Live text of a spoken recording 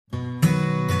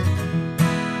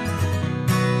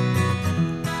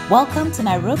Welcome to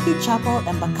Nairobi Chapel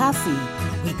Embakasi.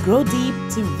 We grow deep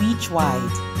to reach wide.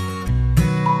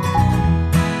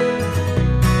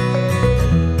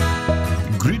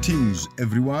 Greetings,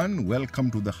 everyone.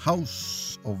 Welcome to the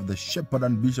house of the shepherd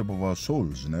and bishop of our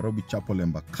souls, Nairobi Chapel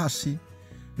Embakasi.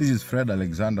 This is Fred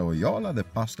Alexander Oyola, the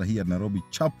pastor here at Nairobi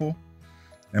Chapel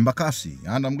Embakasi.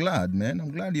 And I'm glad, man.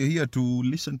 I'm glad you're here to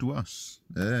listen to us.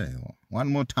 One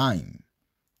more time.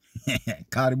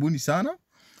 Karibuni sana.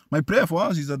 My prayer for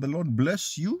us is that the Lord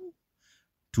bless you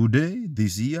today,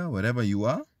 this year, wherever you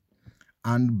are,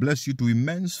 and bless you to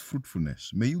immense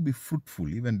fruitfulness. May you be fruitful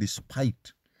even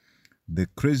despite the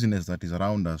craziness that is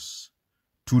around us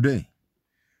today.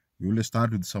 We will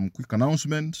start with some quick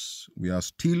announcements. We are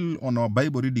still on our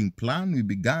Bible reading plan. We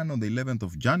began on the 11th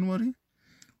of January.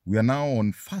 We are now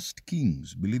on 1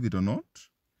 Kings, believe it or not.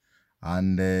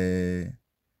 And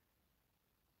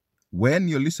when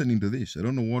you're listening to this, I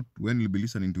don't know when you'll be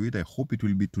listening to it. I hope it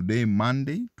will be today,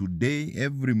 Monday. Today,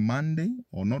 every Monday,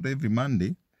 or not every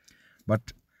Monday, but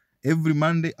every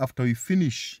Monday after we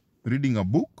finish reading a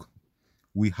book,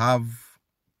 we have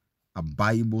a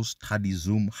Bible study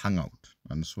Zoom hangout.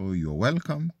 And so you're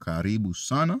welcome. Karibu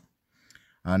sana.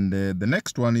 And the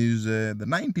next one is the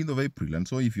 19th of April. And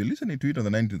so if you're listening to it on the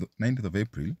 19th of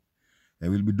April,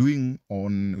 we'll be doing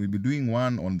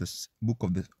one on the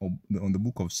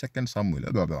book of 2 Samuel.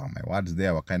 My words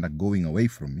there were kind of going away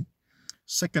from me.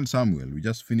 2 Samuel. We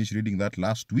just finished reading that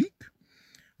last week.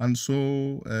 And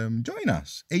so join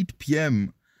us 8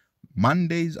 p.m.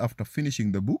 Mondays after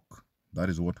finishing the book. That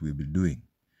is what we'll be doing.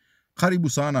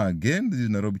 Karibu sana again. This is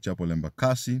Nairobi Chapel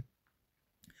Embakasi.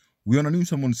 We're on a new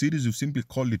sermon series. We've simply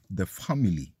called it The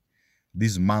Family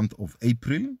this month of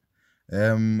April.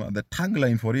 The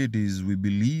tagline for it is, we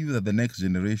believe that the next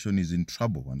generation is in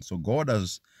trouble. And so God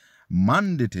has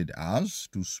mandated us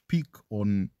to speak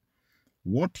on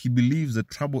what he believes the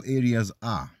trouble areas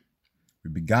are. We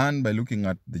began by looking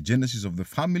at the genesis of the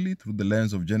family through the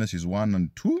lens of Genesis 1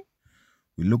 and 2.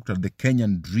 We looked at the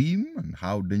Kenyan dream and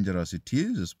how dangerous it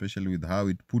is, especially with how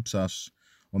it puts us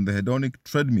on the hedonic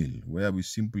treadmill where we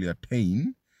simply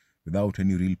attain without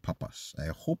any real purpose. I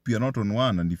hope you're not on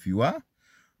one, and if you are,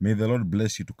 may the Lord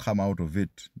bless you to come out of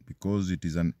it, because it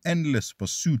is an endless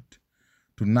pursuit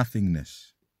to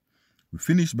nothingness. We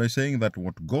finished by saying that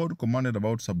what God commanded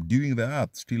about subduing the earth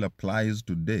still applies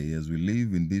today as we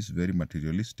live in this very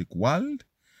materialistic world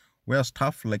where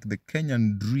stuff like the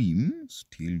Kenyan dream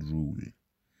still rule.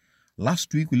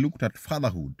 Last week we looked at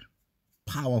fatherhood,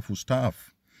 powerful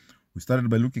stuff. We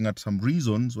started by looking at some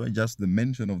reasons why just the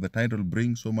mention of the title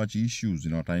brings so much issues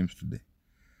in our times today.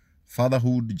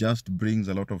 Fatherhood just brings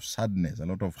a lot of sadness, a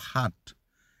lot of hurt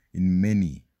in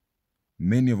many.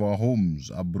 Many of our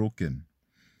homes are broken.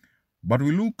 But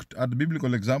we looked at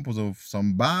biblical examples of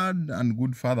some bad and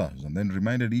good fathers, and then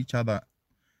reminded each other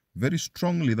very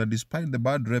strongly that despite the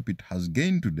bad rep it has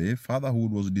gained today,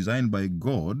 fatherhood was designed by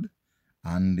God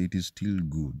and it is still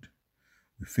good.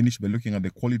 We finished by looking at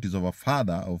the qualities of a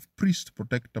father, of priest,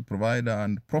 protector, provider,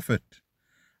 and prophet,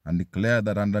 and declared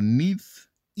that underneath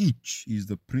each is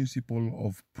the principle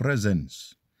of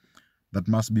presence that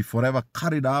must be forever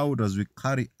carried out as we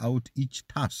carry out each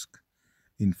task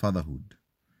in fatherhood.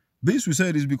 This, we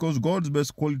said, is because God's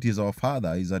best quality as our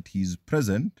father is that he is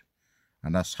present,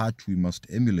 and as such we must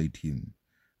emulate him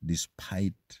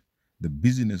despite the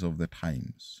busyness of the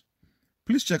times.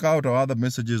 Please check out our other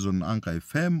messages on Anchor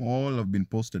FM. All have been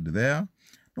posted there.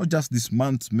 Not just this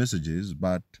month's messages,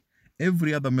 but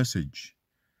every other message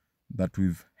that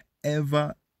we've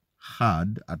ever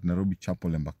had at Nairobi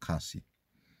Chapel Embakasi.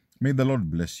 May the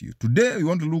Lord bless you. Today we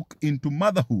want to look into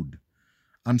motherhood.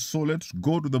 And so let's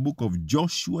go to the book of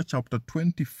Joshua chapter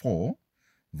 24,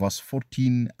 verse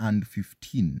 14 and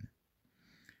 15.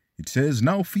 It says,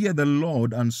 "Now fear the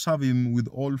Lord and serve him with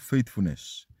all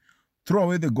faithfulness. Throw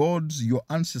away the gods your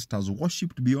ancestors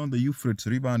worshipped beyond the Euphrates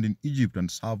River and in Egypt, and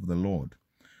serve the Lord.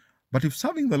 But if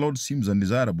serving the Lord seems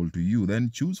undesirable to you, then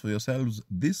choose for yourselves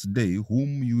this day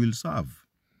whom you will serve,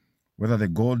 whether the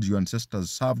gods your ancestors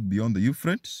served beyond the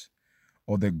Euphrates,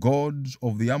 or the gods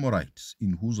of the Amorites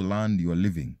in whose land you are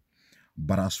living.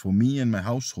 But as for me and my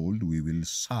household, we will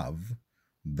serve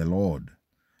the Lord."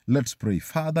 Let's pray.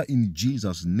 Father, in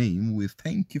Jesus' name, we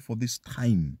thank you for this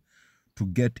time to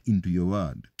get into your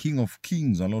word. King of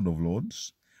kings and Lord of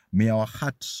lords, may our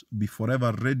hearts be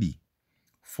forever ready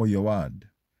for your word.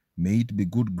 May it be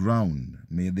good ground.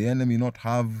 May the enemy not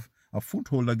have a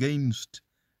foothold against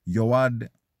your word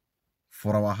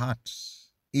for our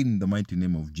hearts. In the mighty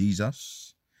name of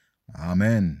Jesus.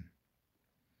 Amen.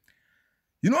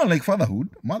 Like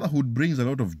fatherhood, motherhood brings a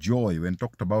lot of joy when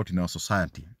talked about in our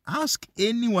society. Ask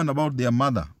anyone about their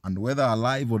mother, and whether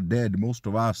alive or dead, most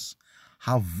of us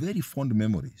have very fond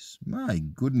memories. My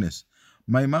goodness,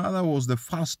 my mother was the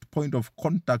first point of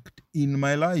contact in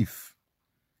my life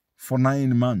for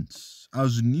 9 months.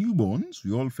 As newborns,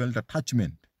 we all felt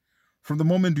attachment from the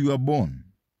moment we were born.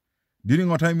 During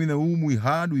our time in the womb, we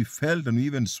heard, we felt, and we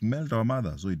even smelled our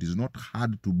mother. So it is not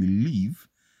hard to believe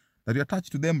that we are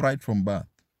attached to them right from birth.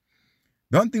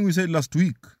 The one thing we said last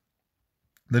week,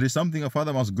 there is something a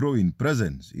father must grow in.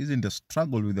 Presence isn't a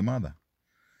struggle with the mother.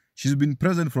 She's been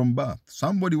present from birth.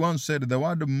 Somebody once said the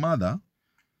word mother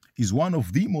is one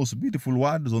of the most beautiful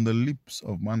words on the lips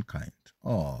of mankind.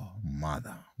 Oh,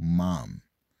 mother, mom.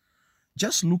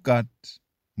 Just look at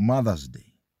Mother's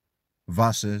Day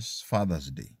versus Father's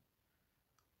Day.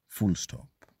 Full stop.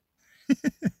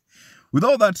 With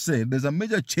all that said, there's a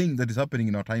major change that is happening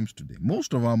in our times today.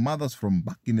 Most of our mothers from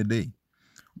back in the day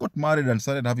got married and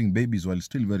started having babies while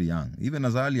still very young, even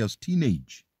as early as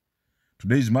teenage.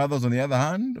 Today's mothers, on the other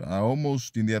hand, are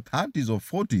almost in their 30s or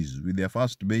 40s with their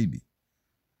first baby.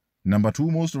 Number two,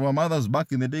 most of our mothers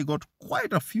back in the day got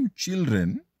quite a few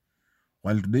children,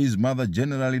 while today's mother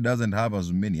generally doesn't have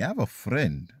as many. I have a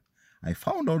friend. I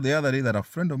found out the other day that a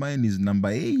friend of mine is number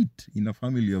 8 in a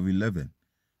family of 11.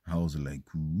 I was like,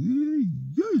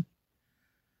 yeah.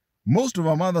 Most of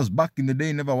our mothers back in the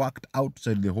day never worked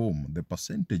outside the home. The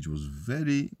percentage was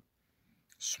very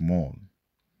small.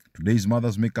 Today's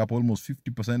mothers make up almost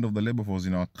 50% of the labor force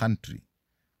in our country.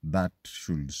 That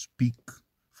should speak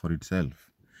for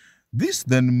itself. This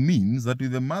then means that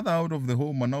with the mother out of the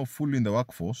home and now fully in the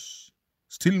workforce,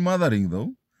 still mothering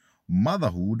though,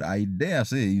 motherhood, I dare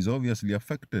say, is obviously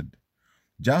affected.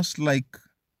 Just like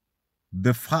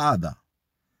the father,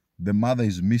 the mother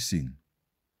is missing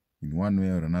in one way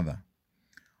or another.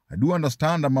 I do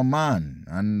understand I'm a man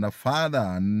and a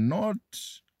father, not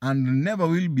and never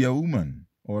will be a woman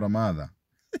or a mother.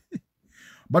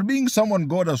 But being someone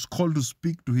God has called to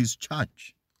speak to his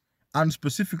church, and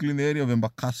specifically in the area of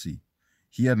Embakasi,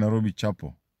 here at Nairobi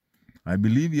Chapel, I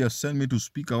believe he has sent me to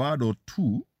speak a word or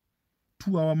two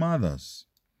to our mothers.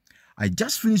 I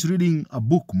just finished reading a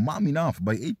book, Mom Enough,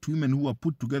 by 8 women who are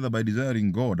put together by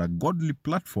Desiring God, a godly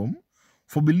platform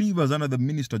for believers under the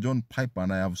minister John Piper,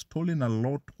 and I have stolen a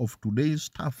lot of today's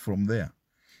stuff from there.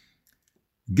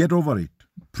 Get over it.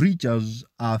 Preachers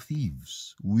are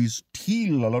thieves. We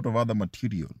steal a lot of other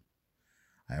material.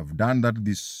 I have done that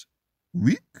this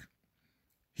week.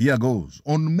 Here goes.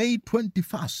 On May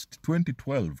 21st,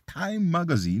 2012, Time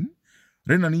magazine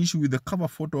ran an issue with the cover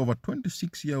photo of a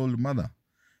 26-year-old mother,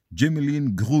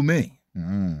 Jemeline Grumet.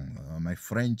 My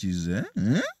French is...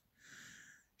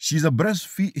 She's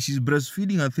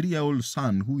breastfeeding a 3-year-old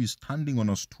son who is standing on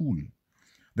a stool.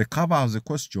 The cover has a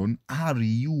question, are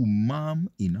you mom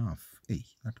enough? Hey,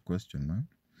 that question, man.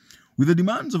 With the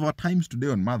demands of our times today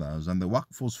on mothers and the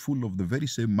workforce full of the very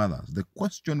same mothers, the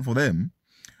question for them,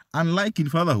 unlike in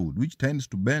fatherhood, which tends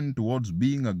to bend towards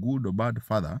being a good or bad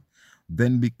father,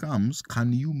 then becomes,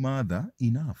 can you mother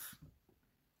enough?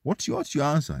 What's your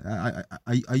answer?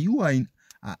 Are you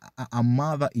a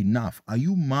mother enough? Are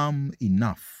you mom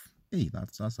enough? Hey,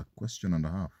 that's a question and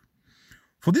a half.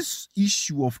 For this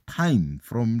issue of time,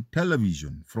 from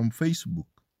television, from Facebook,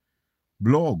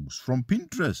 blogs, from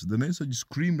Pinterest, the message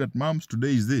screamed at moms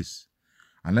today is this: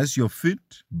 unless you're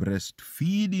fit,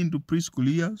 breastfeed into preschool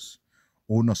years,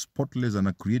 own a spotless and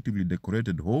a creatively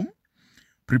decorated home,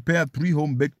 prepare 3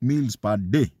 home-baked meals per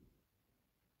day.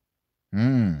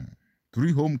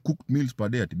 3 home-cooked meals per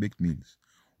day at baked meals.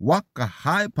 Work a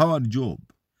high-powered job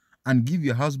and give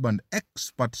your husband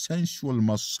expert sensual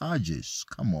massages.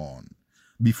 Come on.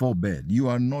 Before bed. You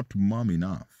are not mom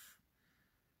enough.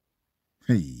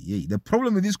 Hey. The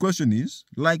problem with this question is,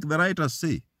 like the writers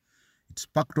say, it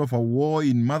sparked off a war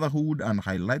in motherhood and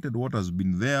highlighted what has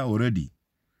been there already.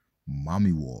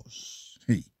 Mommy wars.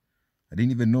 Hey. I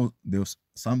didn't even know there was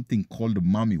something called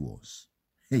mommy wars.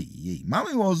 Hey.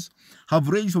 Mommy wars have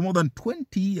raged for more than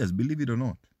 20 years, believe it or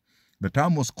not. The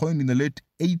term was coined in the late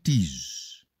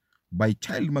 80s by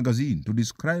Child magazine to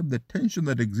describe the tension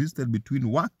that existed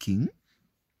between working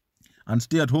and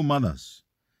stay-at-home mothers.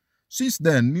 Since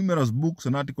then, numerous books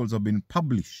and articles have been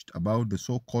published about the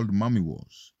so-called mommy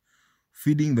wars,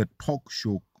 feeding the talk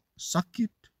show circuit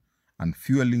and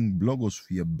fueling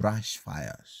blogosphere brush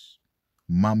fires.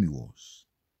 Mommy wars.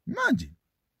 Imagine.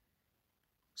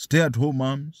 Stay-at-home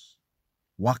moms,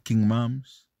 working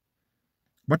moms.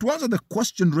 But to answer the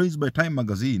question raised by Time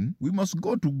magazine, we must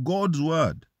go to God's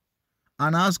word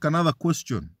and ask another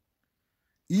question.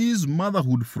 Is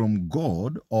motherhood from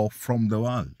God or from the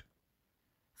world?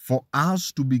 for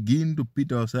us to begin to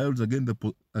pit ourselves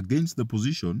against the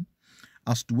position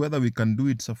as to whether we can do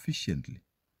it sufficiently.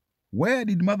 Where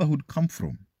did motherhood come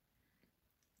from?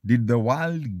 Did the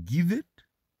world give it?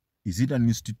 Is it an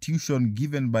institution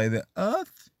given by the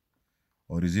earth?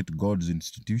 Or is it God's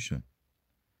institution?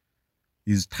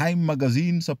 Is Time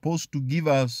magazine supposed to give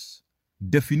us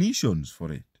definitions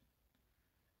for it?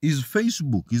 Is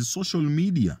Facebook, is social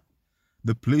media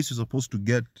the place you're supposed to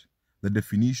get the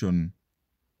definition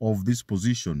of these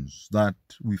positions that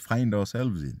we find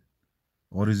ourselves in?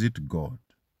 Or is it God?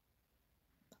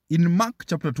 In Mark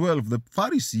chapter 12, the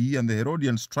Pharisee and the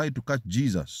Herodians tried to catch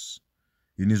Jesus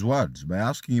in his words by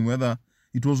asking him whether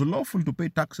it was lawful to pay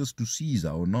taxes to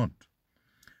Caesar or not.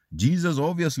 Jesus,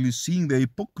 obviously seeing their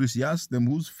hypocrisy, asked them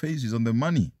whose face is on the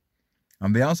money,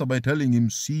 and they answer by telling him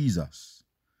Caesar's.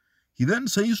 He then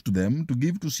says to them to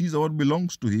give to Caesar what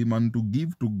belongs to him and to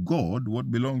give to God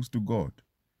what belongs to God.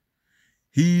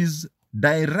 He is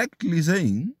directly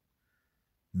saying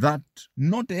that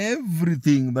not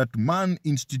everything that man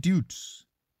institutes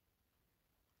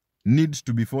needs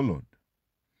to be followed.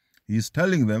 He is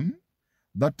telling them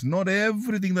that not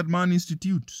everything that man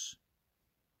institutes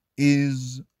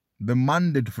is the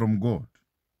mandate from God.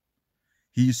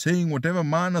 He is saying whatever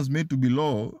man has made to be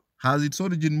law has its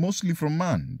origin mostly from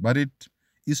man, but it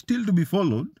is still to be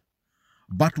followed.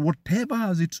 But whatever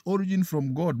has its origin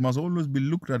from God must always be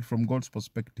looked at from God's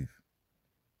perspective.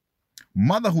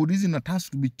 Motherhood isn't a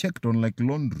task to be checked on like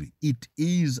laundry. It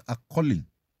is a calling.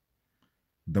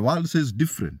 The world says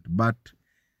different, but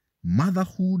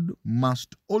motherhood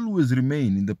must always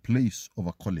remain in the place of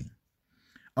a calling.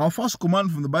 Our first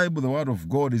command from the Bible, the Word of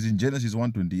God, is in Genesis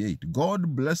 1:28.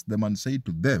 God blessed them and said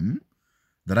to them,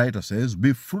 the writer says,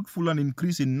 be fruitful and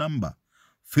increase in number.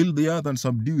 Fill the earth and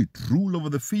subdue it. Rule over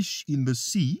the fish in the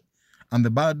sea and the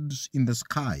birds in the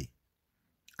sky.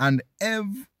 And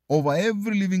over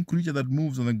every living creature that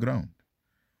moves on the ground.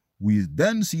 We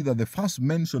then see that the first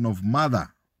mention of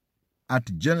mother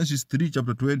at Genesis 3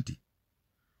 chapter 20,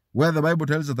 where the Bible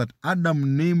tells us that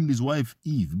Adam named his wife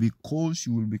Eve because she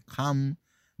will become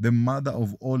the mother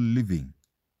of all living.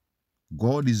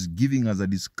 God is giving us a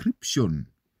description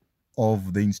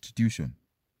of the institution.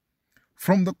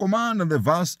 From the command and the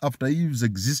verse after Eve's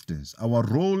existence, our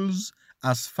roles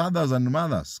as fathers and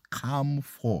mothers come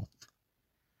forth.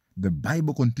 The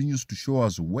Bible continues to show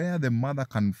us where the mother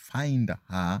can find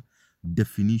her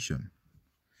definition.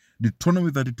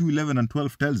 Deuteronomy 32:11 and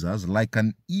 12 tells us, like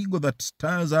an eagle that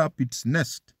stirs up its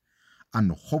nest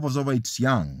and hovers over its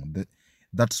young,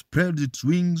 that spreads its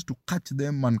wings to catch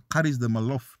them and carries them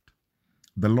aloft,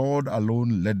 the Lord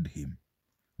alone led him.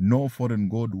 No foreign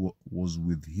god was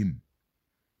with him.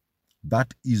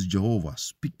 That is Jehovah,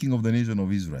 speaking of the nation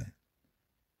of Israel.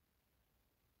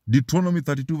 Deuteronomy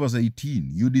 32 verse 18,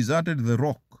 you deserted the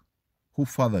rock who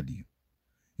fathered you.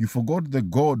 You forgot the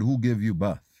God who gave you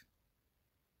birth.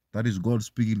 That is God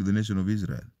speaking to the nation of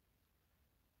Israel.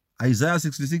 Isaiah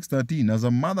 66:13, as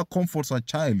a mother comforts her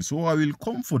child, so I will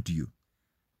comfort you,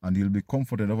 and you'll be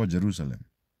comforted over Jerusalem.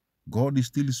 God is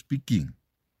still speaking.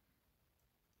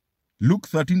 Luke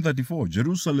 13:34,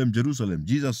 Jerusalem, Jerusalem,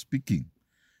 Jesus speaking.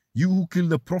 You who kill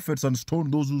the prophets and stone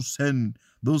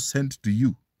those sent to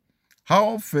you. How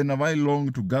often have I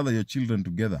longed to gather your children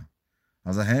together,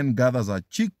 as a hen gathers her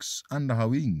chicks under her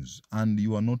wings, and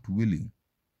you are not willing.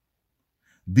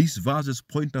 These verses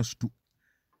point us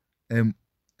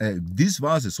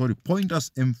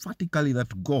emphatically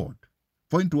that God,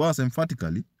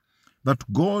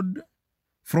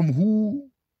 from who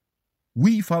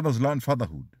we fathers learn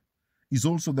fatherhood, is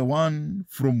also the one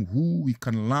from who we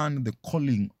can learn the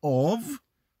calling of,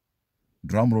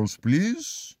 drum rolls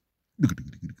please,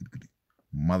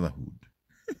 motherhood.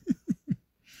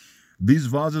 These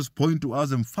verses point to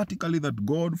us emphatically that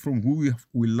God, from who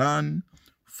we learn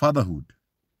fatherhood,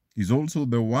 is also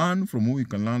the one from whom we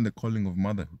can learn the calling of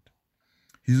motherhood.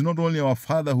 He's not only our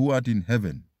Father who art in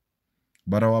heaven,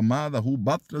 but our mother who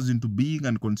birthed us into being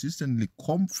and consistently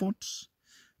comforts,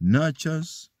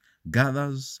 nurtures,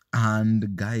 gathers,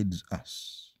 and guides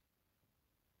us.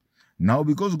 Now,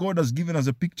 because God has given us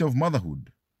a picture of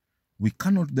motherhood, we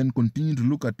cannot then continue to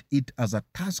look at it as a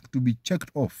task to be checked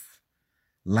off,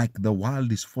 like the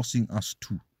world is forcing us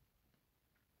to.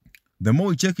 The more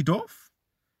we check it off,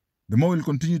 the more we'll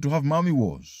continue to have mommy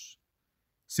wars,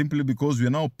 simply because we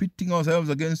are now pitting ourselves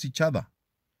against each other.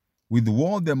 With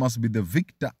war, there must be the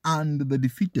victor and the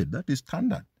defeated. That is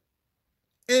standard.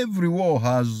 Every war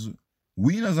has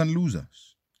winners and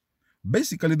losers.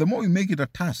 Basically, the more we make it a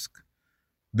task,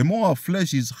 the more our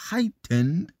flesh is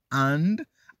heightened and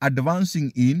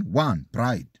advancing in, one,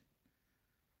 pride.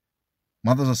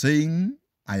 Mothers are saying,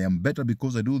 I am better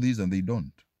because I do this and they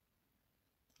don't.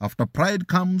 After pride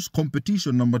comes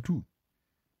competition, number 2.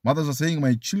 Mothers are saying,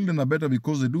 my children are better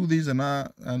because they do this and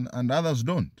others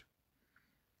don't.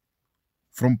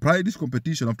 From pride is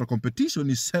competition. After competition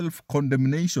is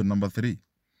self-condemnation, number 3.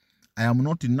 I am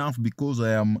not enough because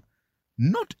I am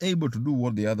not able to do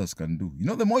what the others can do. You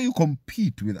know, the more you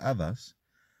compete with others,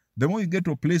 the more you get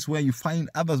to a place where you find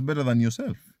others better than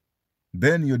yourself.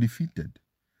 Then you're defeated.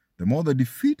 The more the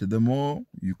defeat, the more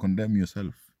you condemn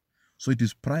yourself. So it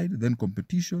is pride, then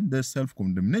competition, then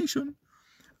self-condemnation,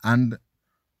 and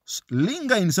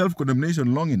linger in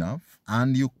self-condemnation long enough,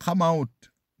 and you come out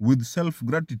with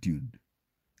self-gratitude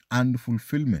and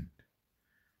fulfillment,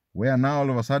 where now all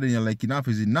of a sudden you're like, enough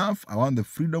is enough. I want the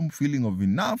freedom feeling of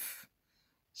enough.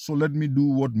 So let me do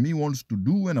what me wants to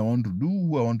do when I want to do,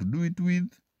 who I want to do it with,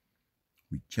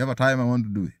 whichever time I want to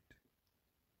do it.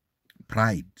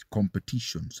 Pride,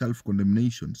 competition,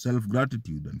 self-condemnation,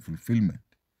 self-gratitude, and fulfillment.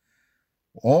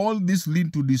 All this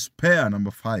lead to despair,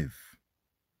 number 5.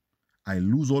 I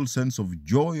lose all sense of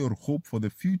joy or hope for the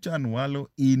future and wallow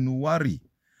in worry,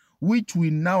 which we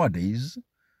nowadays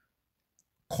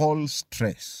call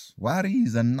stress. Worry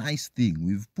is a nice thing.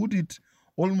 We've put it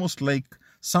almost like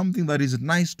something that is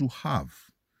nice to have.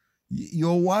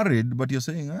 You're worried, but you're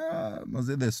saying,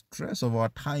 the stress of our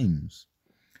times.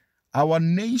 Our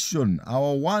nation,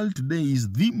 our world today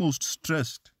is the most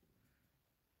stressed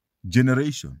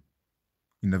generation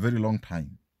in a very long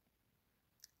time.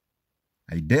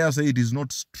 I dare say it is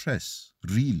not stress,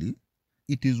 really.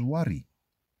 It is worry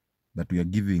that we are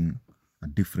giving a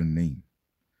different name.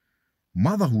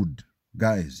 Motherhood,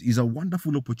 guys, is a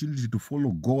wonderful opportunity to follow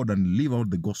God and live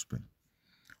out the gospel.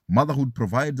 Motherhood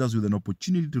provides us with an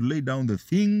opportunity to lay down the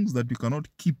things that we cannot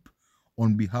keep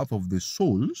on behalf of the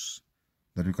souls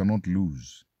that we cannot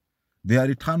lose. They are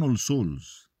eternal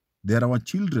souls. They are our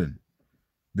children.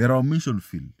 They are our mission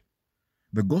field.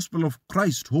 The gospel of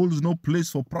Christ holds no place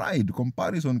for pride,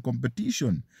 comparison,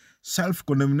 competition,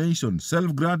 self-condemnation,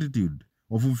 self-gratitude,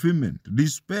 or fulfillment,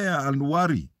 despair, and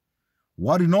worry.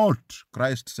 Worry not,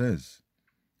 Christ says,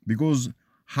 because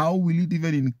how will it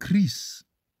even increase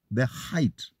the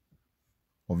height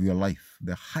of your life,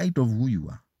 the height of who you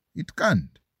are? It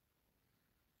can't.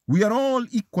 We are all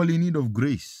equally in need of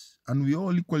grace, and we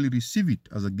all equally receive it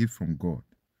as a gift from God.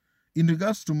 In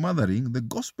regards to mothering, the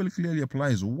gospel clearly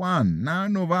applies. 1,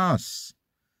 none of us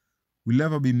will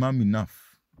ever be mom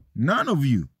enough. None of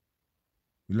you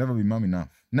will ever be mom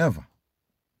enough. Never.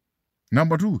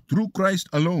 Number 2, through Christ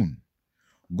alone,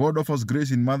 God offers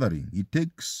grace in mothering. He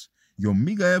takes your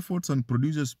meager efforts and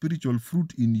produces spiritual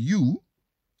fruit in you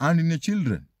and in your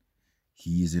children.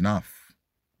 He is enough.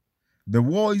 The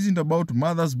war isn't about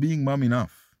mothers being mom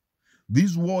enough.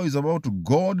 This war is about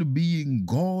God being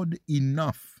God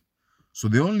enough. So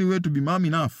the only way to be mom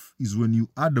enough is when you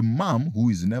add a mom who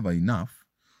is never enough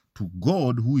to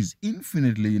God who is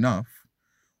infinitely enough,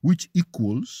 which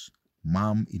equals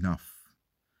mom enough.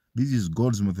 This is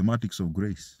God's mathematics of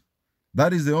grace.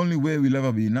 That is the only way we'll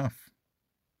ever be enough.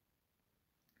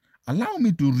 Allow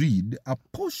me to read a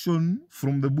portion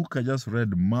from the book I just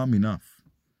read, Mom Enough.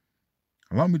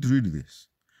 Allow me to read this.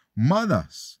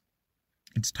 Mothers,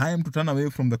 it's time to turn away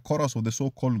from the chorus of the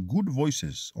so-called good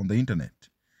voices on the internet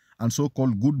and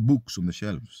so-called good books on the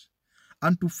shelves,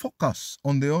 and to focus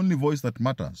on the only voice that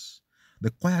matters,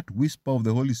 the quiet whisper of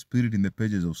the Holy Spirit in the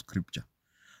pages of Scripture.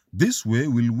 This way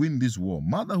we'll win this war.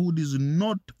 Motherhood is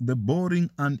not the boring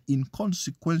and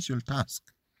inconsequential task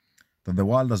that the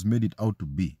world has made it out to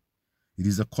be. It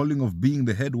is a calling of being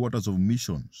the headwaters of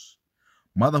missions.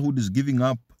 Motherhood is giving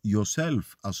up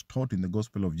yourself as taught in the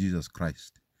gospel of Jesus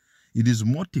Christ. It is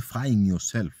mortifying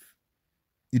yourself.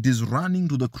 It is running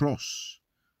to the cross,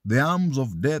 the arms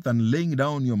of death, and laying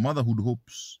down your motherhood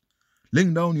hopes,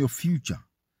 laying down your future,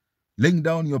 laying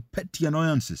down your petty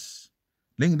annoyances,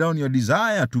 laying down your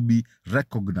desire to be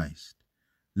recognized,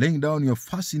 laying down your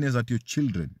fussiness at your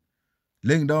children,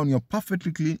 laying down your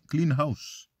perfectly clean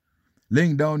house,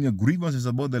 laying down your grievances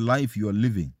about the life you are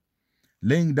living,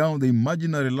 laying down the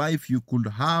imaginary life you could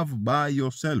have by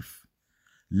yourself,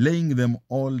 laying them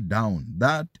all down.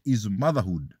 That is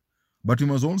motherhood. But you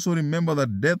must also remember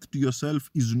that death to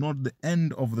yourself is not the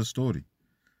end of the story.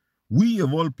 We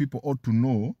of all people ought to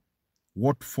know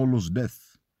what follows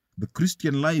death. The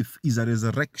Christian life is a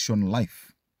resurrection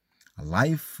life, a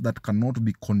life that cannot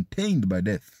be contained by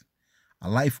death, a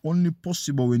life only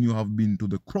possible when you have been to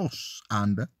the cross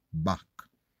and back.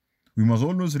 We must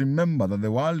always remember that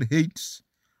the world hates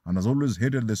and has always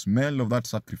hated the smell of that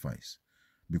sacrifice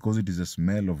because it is a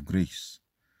smell of grace.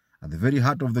 At the very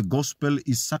heart of the gospel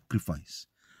is sacrifice,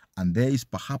 And there is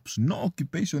perhaps no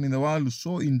occupation in the world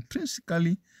so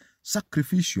intrinsically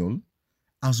sacrificial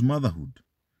as motherhood.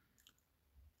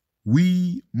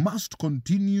 We must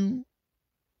continue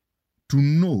to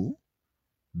know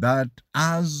that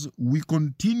as we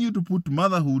continue to put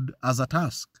motherhood as a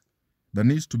task that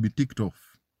needs to be ticked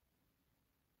off,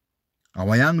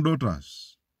 our young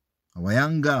daughters, our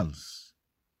young girls,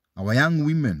 our young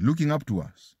women looking up to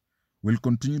us will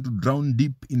continue to drown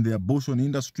deep in the abortion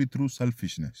industry through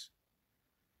selfishness.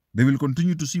 They will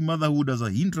continue to see motherhood as a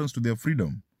hindrance to their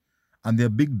freedom and their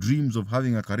big dreams of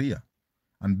having a career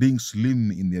and being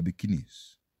slim in their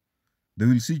bikinis. They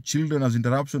will see children as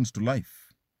interruptions to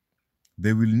life.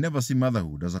 They will never see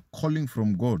motherhood as a calling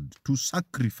from God to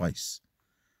sacrifice,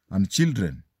 and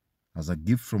children as a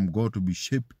gift from God to be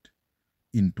shaped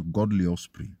into godly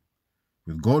offspring.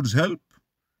 With God's help,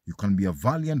 you can be a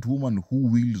valiant woman who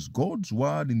wields God's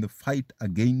word in the fight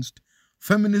against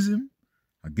feminism,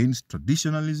 against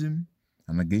traditionalism,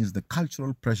 and against the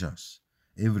cultural pressures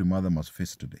every mother must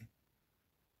face today.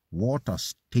 What a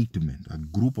statement, a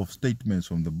group of statements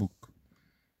from the book.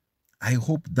 I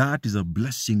hope that is a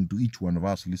blessing to each one of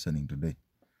us listening today.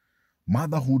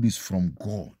 Motherhood is from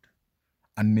God,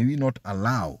 and may we not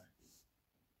allow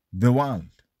the world,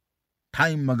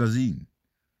 Time magazine,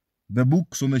 the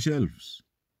books on the shelves,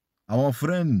 our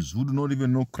friends who do not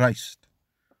even know Christ,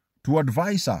 to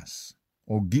advise us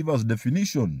or give us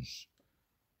definitions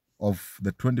of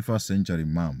the 21st century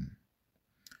mom.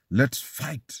 Let's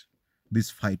fight this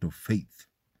fight of faith.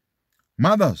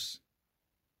 Mothers,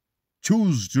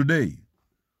 choose today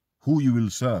who you will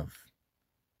serve.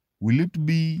 Will it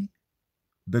be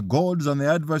the gods and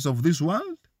the advice of this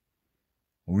world,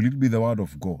 or will it be the word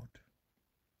of God?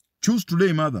 Choose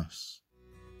today, mothers,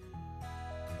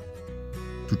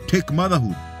 to take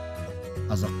motherhood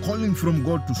as a calling from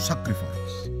God to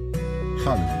sacrifice.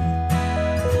 Hallelujah.